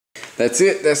That's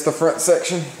it. That's the front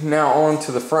section. Now on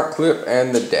to the front clip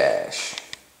and the dash.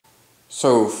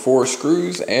 So 4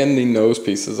 screws and the nose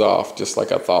piece is off, just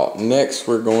like I thought. Next,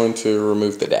 we're going to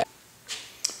remove the dash.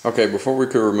 Okay, before we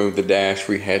could remove the dash,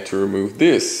 we had to remove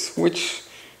this, which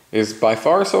is by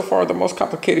far so far the most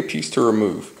complicated piece to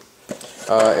remove.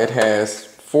 It has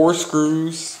 4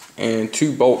 screws and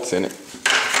 2 bolts in it.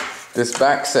 This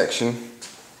back section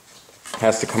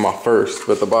has to come off first,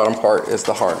 but the bottom part is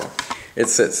the hard one. It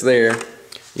sits there.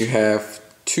 You have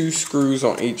 2 screws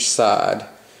on each side.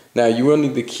 Now you will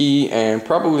need the key and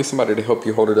probably somebody to help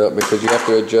you hold it up, because you have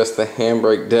to adjust the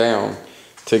handbrake down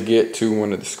to get to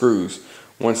one of the screws.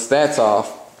 Once that's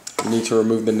off, you need to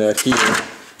remove the nut here.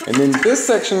 And then this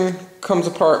section comes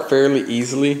apart fairly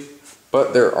easily,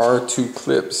 but there are 2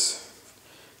 clips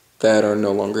that are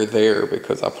no longer there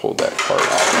because I pulled that part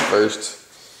off first,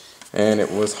 and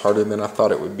it was harder than I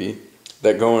thought it would be,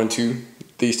 that go into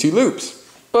these 2 loops.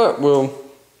 But we'll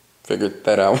figure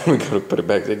that out when we go to put it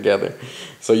back together.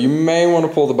 So you may want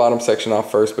to pull the bottom section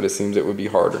off first, but it seems it would be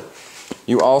harder.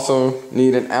 You also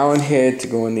need an Allen head to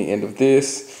go in the end of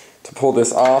this to pull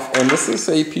this off, and this is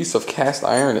a piece of cast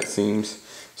iron, it seems,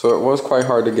 so it was quite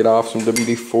hard to get off. Some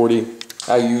WD-40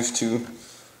 I used to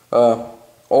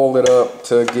oil it up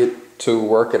to get to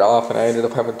work it off, and I ended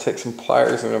up having to take some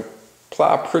pliers and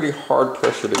apply pretty hard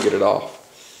pressure to get it off.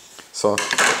 So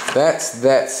that's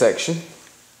that section.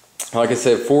 Like I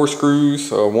said, 4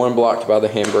 screws, 1 blocked by the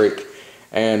handbrake,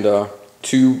 and 2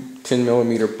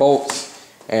 10mm bolts,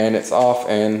 and it's off.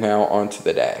 And now onto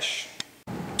the dash.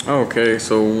 Okay,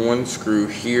 so 1 screw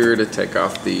here to take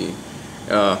off the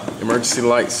emergency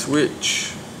light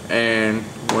switch, and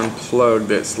 1 plug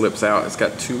that slips out. It's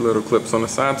got 2 little clips on the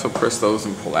side, so press those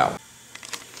and pull out.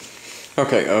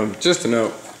 Okay, just a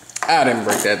note, I didn't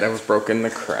break that. That was broken in the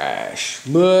crash,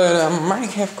 but I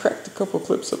might have cracked a couple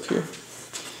clips up here.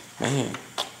 Man,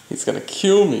 he's gonna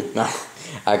kill me. No,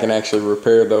 I can actually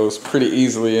repair those pretty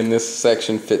easily, and this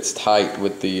section fits tight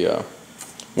with the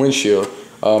windshield.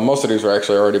 Most of these were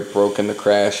actually already broken in the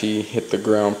crash. He hit the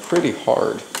ground pretty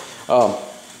hard.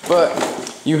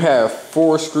 But you have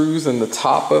 4 screws in the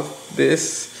top of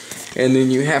this, and then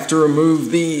you have to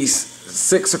remove these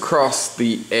 6 across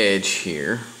the edge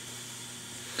here.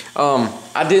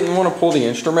 I didn't want to pull the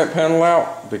instrument panel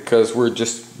out because we're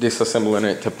just disassembling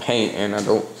it to paint, and I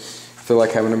don't feel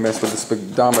like having to mess with the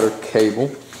speedometer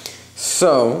cable.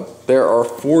 So there are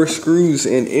 4 screws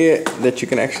in it that you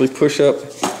can actually push up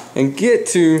and get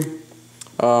to.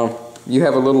 You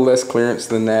have a little less clearance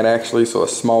than that actually, so a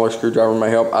smaller screwdriver might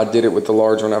help. I did it with the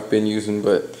large one I've been using,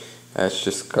 but that's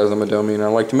just because I'm a dummy and I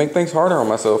like to make things harder on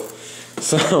myself.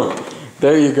 So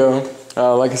there you go.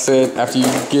 Like I said, after you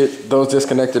get those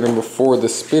disconnected and before the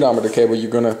speedometer cable,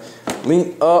 you're gonna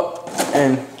lean up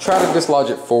and try to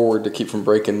dislodge it forward to keep from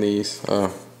breaking these.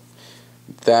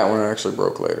 That one actually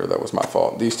broke later. That was my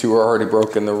fault. These 2 are already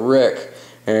broken, the wreck,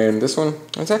 and this one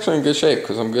is actually in good shape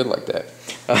because I'm good like that.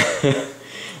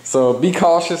 So be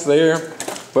cautious there,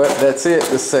 but that's it.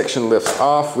 This section lifts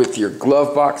off with your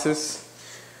glove boxes,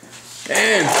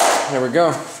 and there we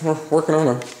go. We're working on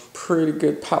a pretty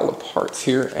good pile of parts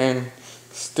here, and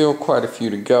still quite a few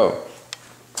to go.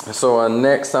 So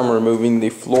next I'm removing the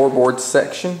floorboard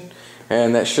section,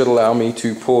 and that should allow me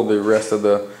to pull the rest of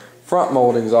the front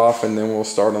moldings off, and then we'll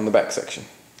start on the back section.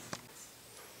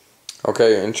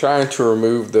 Okay, and trying to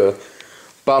remove the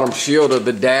bottom shield of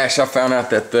the dash, I found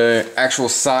out that the actual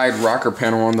side rocker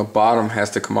panel on the bottom has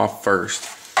to come off first.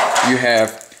 You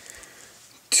have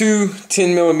 2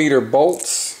 10mm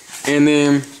bolts, and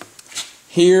then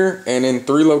here and in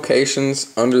 3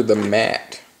 locations under the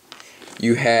mat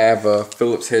you have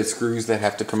Phillips head screws that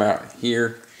have to come out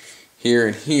here, here,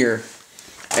 and here.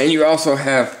 And you also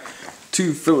have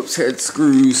 2 Phillips head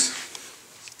screws,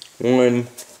 1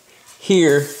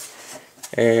 here,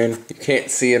 and you can't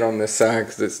see it on this side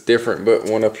because it's different, but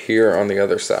 1 up here on the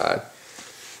other side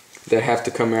that have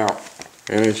to come out.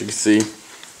 And as you can see,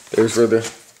 there's where the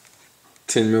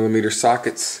 10mm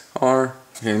sockets are,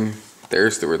 and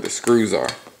there's where the screws are.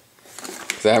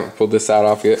 So I haven't pulled this side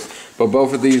off yet, but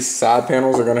both of these side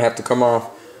panels are going to have to come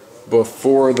off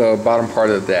before the bottom part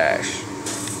of the dash.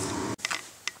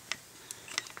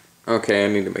 Okay, I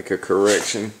need to make a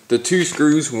correction. The 2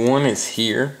 screws, 1 is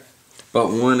here,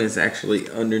 but 1 is actually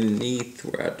underneath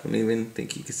where I don't even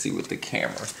think you can see with the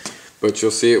camera, but you'll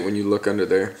see it when you look under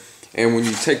there. And when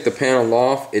you take the panel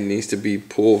off, it needs to be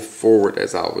pulled forward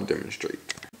as I will demonstrate.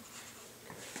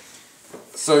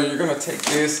 So you're going to take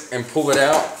this and pull it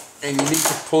out, and you need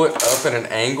to pull it up at an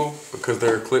angle because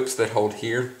there are clips that hold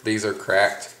here. These are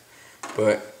cracked,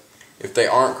 but if they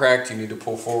aren't cracked, you need to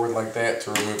pull forward like that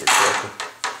to remove it correctly.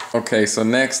 Okay, so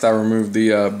next I removed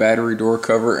the battery door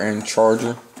cover and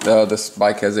charger. This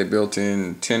bike has a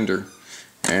built-in tender,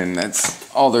 and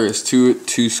that's all there is to it.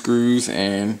 2 screws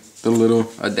and the little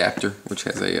adapter, which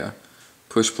has a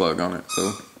push plug on it,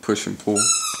 so push and pull.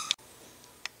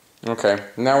 Okay,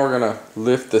 now we're gonna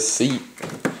lift the seat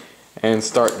and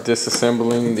start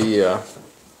disassembling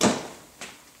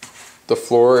the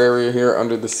floor area here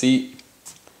under the seat,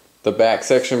 the back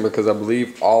section, because I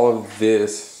believe all of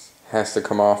this has to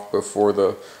come off before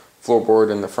the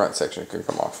floorboard and the front section can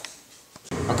come off.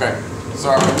 Okay, so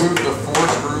I removed the 4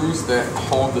 screws that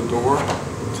hold the door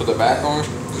to the back on,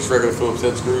 just regular Phillips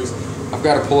head screws. I've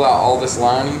got to pull out all this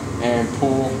lining and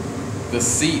pull the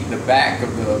seat, the back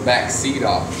of the back seat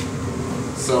off,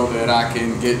 so that I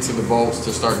can get to the bolts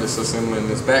to start disassembling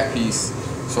this back piece,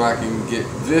 so I can get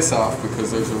this off because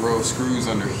there's a row of screws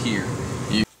under here.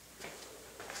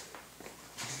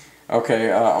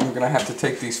 Okay, I'm going to have to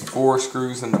take these 4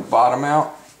 screws in the bottom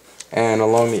out, and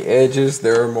along the edges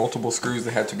there are multiple screws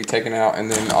that have to be taken out, and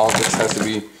then all this has to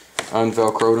be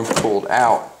unvelcroed and pulled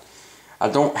out. I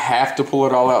don't have to pull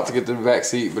it all out to get to the back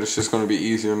seat, but it's just going to be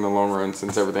easier in the long run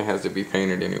since everything has to be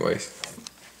painted anyways.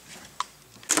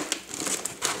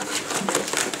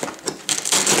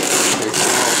 Take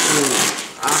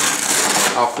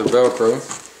off the Velcro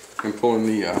and pulling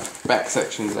the back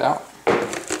sections out.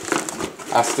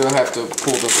 I still have to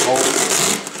pull the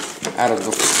bolt out of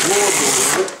the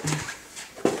floorboard,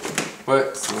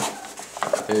 but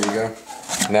there you go.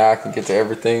 Now I can get to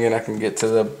everything, and I can get to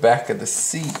the back of the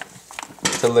seat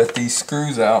to let these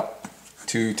screws out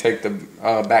to take the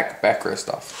backrest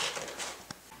off.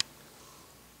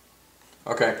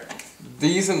 Okay,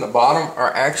 these in the bottom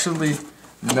are actually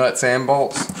nuts and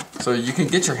bolts, so you can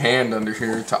get your hand under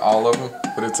here to all of them,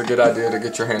 but it's a good idea to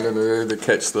get your hand under there to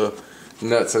catch the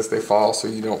nuts as they fall so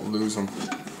you don't lose them.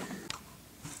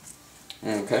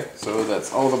 Okay, so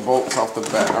that's all the bolts off the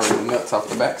back, or the nuts off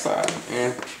the back side,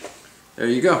 and there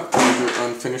you go. There's your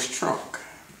unfinished trunk.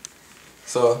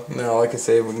 So now, like I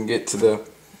said, we can get to the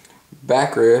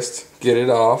backrest, get it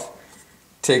off,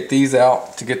 take these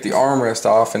out to get the armrest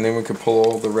off, and then we can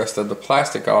pull the rest of the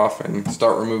plastic off and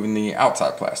start removing the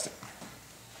outside plastic.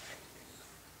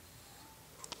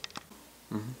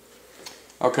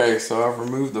 Okay, so I've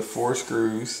removed the 4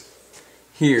 screws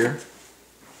here,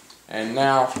 and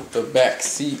now the back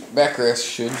seat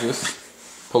backrest should just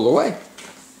pull away.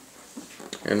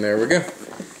 And there we go.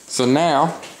 So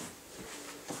now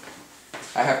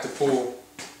I have to pull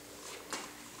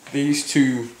these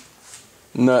 2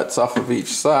 nuts off of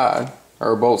each side,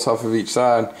 or bolts off of each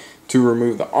side, to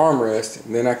remove the armrest,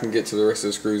 and then I can get to the rest of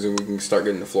the screws and we can start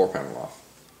getting the floor panel off.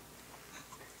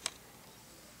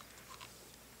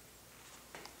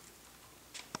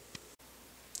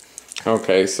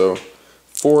 Okay, so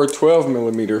 4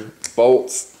 12mm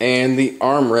bolts and the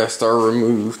armrest are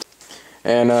removed.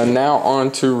 And now on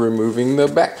to removing the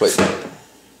backplate.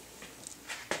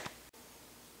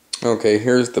 Okay,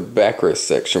 here's the backrest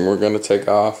section we're going to take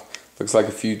off. Looks like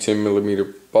a few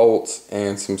 10mm bolts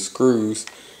and some screws.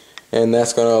 And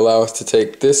that's going to allow us to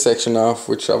take this section off,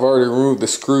 which I've already removed the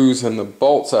screws and the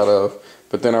bolts out of.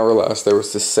 But then I realized there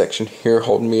was this section here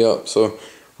holding me up. So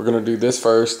we're going to do this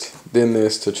first, then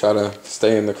this, to try to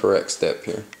stay in the correct step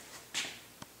here.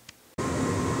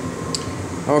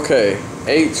 Okay,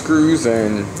 8 screws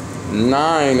and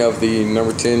 9 of the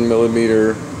number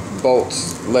 10mm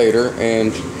bolts later,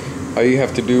 and all you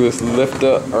have to do is lift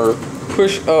up or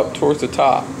push up towards the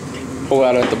top, pull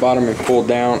out at the bottom and pull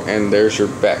down, and there's your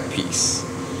back piece.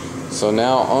 So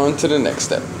now on to the next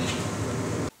step.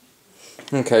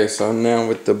 Okay, so now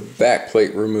with the back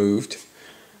plate removed,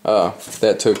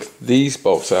 that took these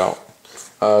bolts out.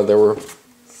 There were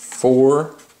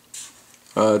 4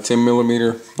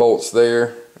 10mm bolts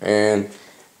there and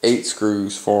 8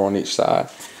 screws, 4 on each side.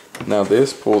 Now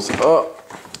this pulls up,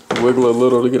 wiggle a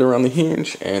little to get around the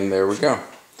hinge, and there we go.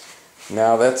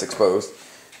 Now that's exposed.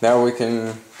 Now we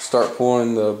can start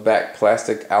pulling the back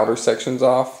plastic outer sections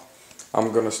off.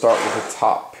 I'm going to start with the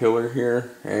top pillar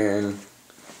here and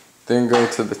then go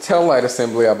to the tail light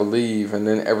assembly, I believe, and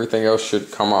then everything else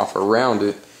should come off around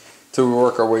it till we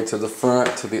work our way to the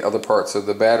front, to the other parts of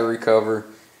the battery cover.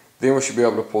 Then we should be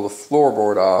able to pull the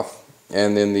floorboard off,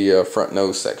 and then the front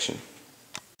nose section.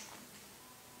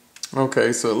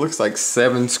 Okay, so it looks like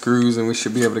 7 screws, and we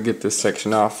should be able to get this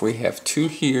section off. We have 2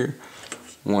 here,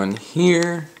 1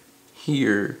 here,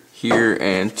 here, here,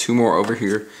 and 2 more over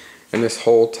here. And this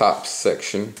whole top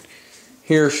section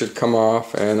here should come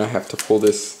off, and I have to pull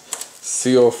this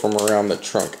seal from around the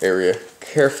trunk area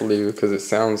carefully because it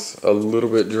sounds a little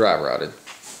bit dry rotted.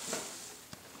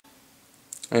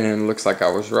 And looks like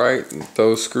I was right.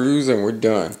 Those screws and we're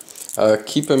done.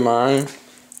 Keep in mind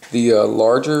the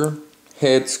larger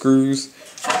head screws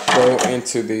go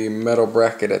into the metal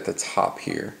bracket at the top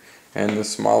here, and the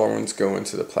smaller ones go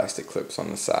into the plastic clips on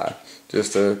the side.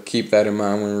 Just to keep that in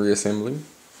mind when reassembling.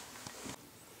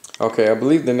 Okay, I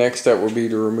believe the next step will be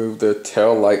to remove the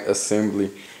tail light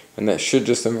assembly, and that should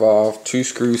just involve 2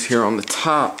 screws here on the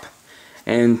top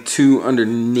and 2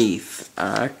 underneath.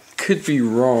 I could be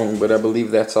wrong, but I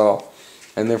believe that's all.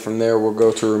 And then from there we'll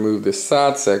go to remove the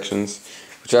side sections,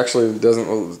 which actually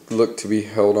doesn't look to be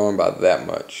held on by that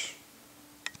much.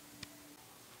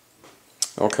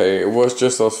 Okay, it was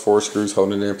just those 4 screws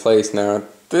holding it in place. Now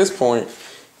at this point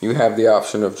you have the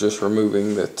option of just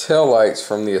removing the tail lights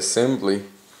from the assembly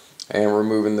and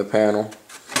removing the panel,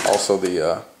 also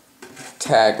the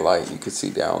tag light you can see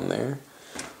down there,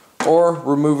 or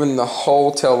removing the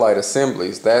whole tail light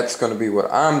assemblies. That's going to be what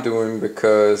I'm doing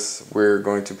because we're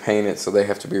going to paint it, so they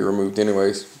have to be removed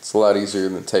anyways. It's a lot easier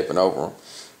than taping over them.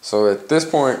 So at this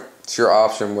point it's your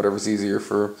option, whatever's easier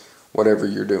for whatever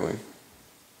you're doing.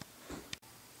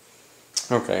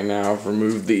 Okay, now I've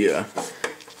removed the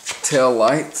tail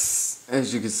lights,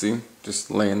 as you can see, just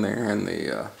laying there, and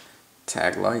the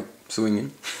tag light swinging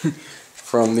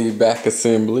from the back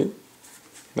assembly.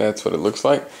 That's what it looks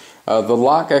like. The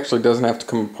lock actually doesn't have to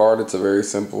come apart. It's a very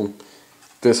simple,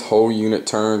 this whole unit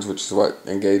turns, which is what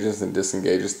engages and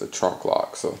disengages the trunk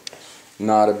lock, so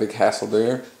not a big hassle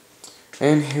there.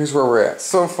 And here's where we're at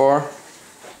so far.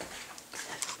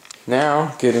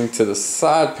 Now getting to the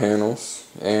side panels,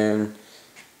 and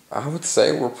I would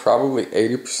say we're probably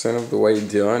 80% of the way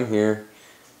done here.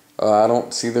 I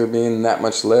don't see there being that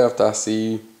much left. I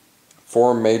see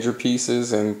 4 major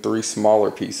pieces and 3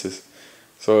 smaller pieces.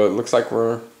 So it looks like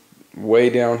we're way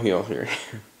downhill here.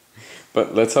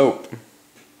 But let's hope.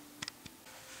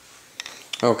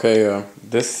 Okay,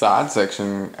 this side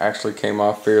section actually came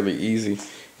off fairly easy.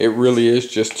 It really is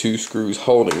just 2 screws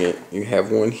holding it. You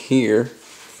have one here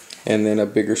and then a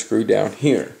bigger screw down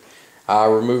here. I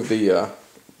removed the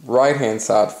right hand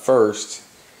side first,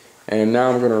 and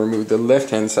now I'm going to remove the left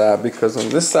hand side because on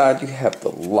this side you have the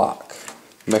lock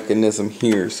mechanism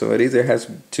here, so it either has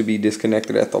to be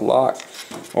disconnected at the lock,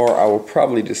 or I will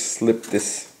probably just slip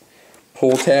this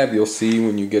pull tab you'll see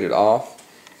when you get it off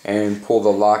and pull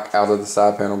the lock out of the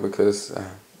side panel because I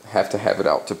have to have it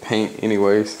out to paint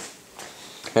anyways.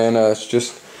 And it's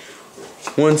just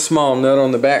 1 small nut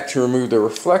on the back to remove the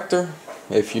reflector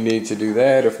if you need to do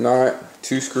that. If not,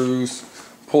 2 screws,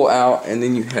 pull out, and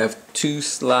then you have 2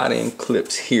 slide-in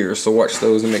clips here, so watch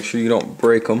those and make sure you don't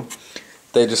break them.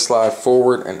 They just slide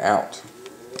forward and out.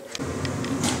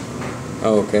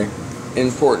 Okay,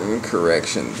 important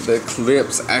correction. The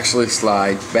clips actually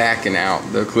slide back and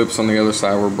out. The clips on the other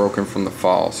side were broken from the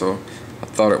fall, so I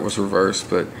thought it was reversed,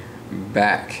 but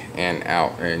back and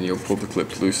out, and you'll pull the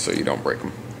clips loose so you don't break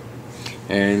them.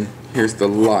 And here's the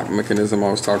lock mechanism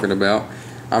I was talking about.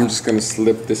 I'm just going to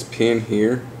slip this pin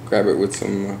here, grab it with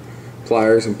some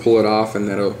pliers and pull it off, and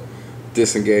that'll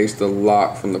disengage the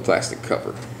lock from the plastic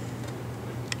cover.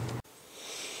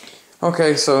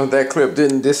 Okay, so that clip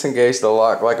didn't disengage the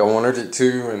lock like I wanted it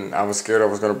to, and I was scared I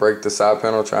was going to break the side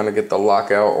panel trying to get the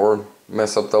lock out or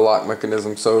mess up the lock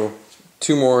mechanism. So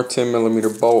 2 more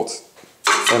 10mm bolts,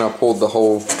 and I pulled the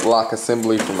whole lock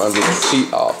assembly from under the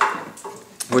seat off,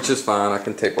 which is fine. I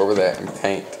can tape over that and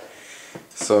paint.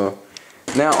 So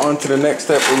now on to the next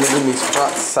step, removing these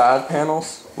front side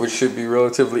panels, which should be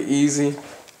relatively easy.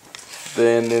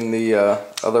 Then the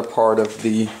other part of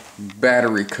the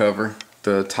battery cover,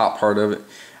 the top part of it,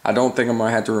 I don't think I'm going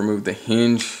to have to remove the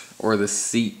hinge or the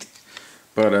seat,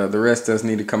 but the rest does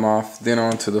need to come off. Then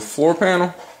on to the floor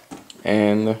panel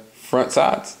and the front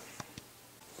sides.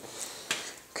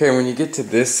 Okay, when you get to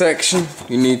this section,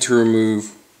 you need to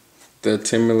remove the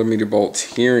 10mm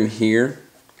bolts here and here,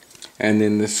 and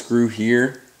then the screw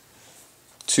here,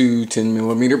 2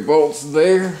 10mm bolts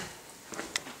there,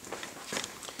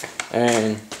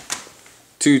 and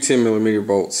 2 10mm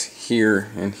bolts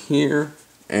here and here,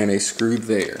 and a screw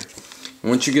there.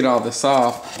 Once you get all this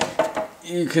off,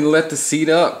 you can let the seat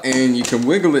up and you can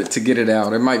wiggle it to get it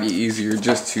out. It might be easier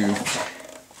just to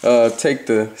take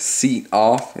the seat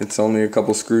off. It's only a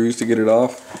couple screws to get it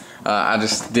off. I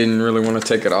just didn't really want to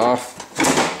take it off.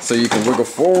 So you can wiggle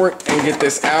forward and get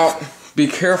this out. Be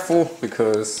careful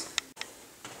because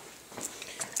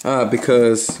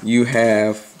you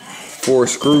have 4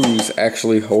 screws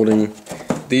actually holding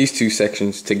these 2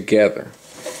 sections together.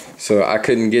 So I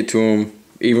couldn't get to them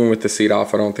even with the seat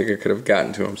off. I don't think I could have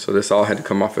gotten to them. So this all had to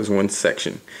come off as 1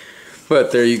 section.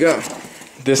 But there you go.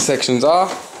 This section's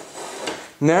off.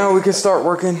 Now we can start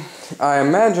working I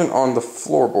imagine on the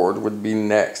floorboard would be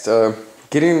next.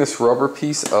 Getting this rubber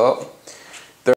piece up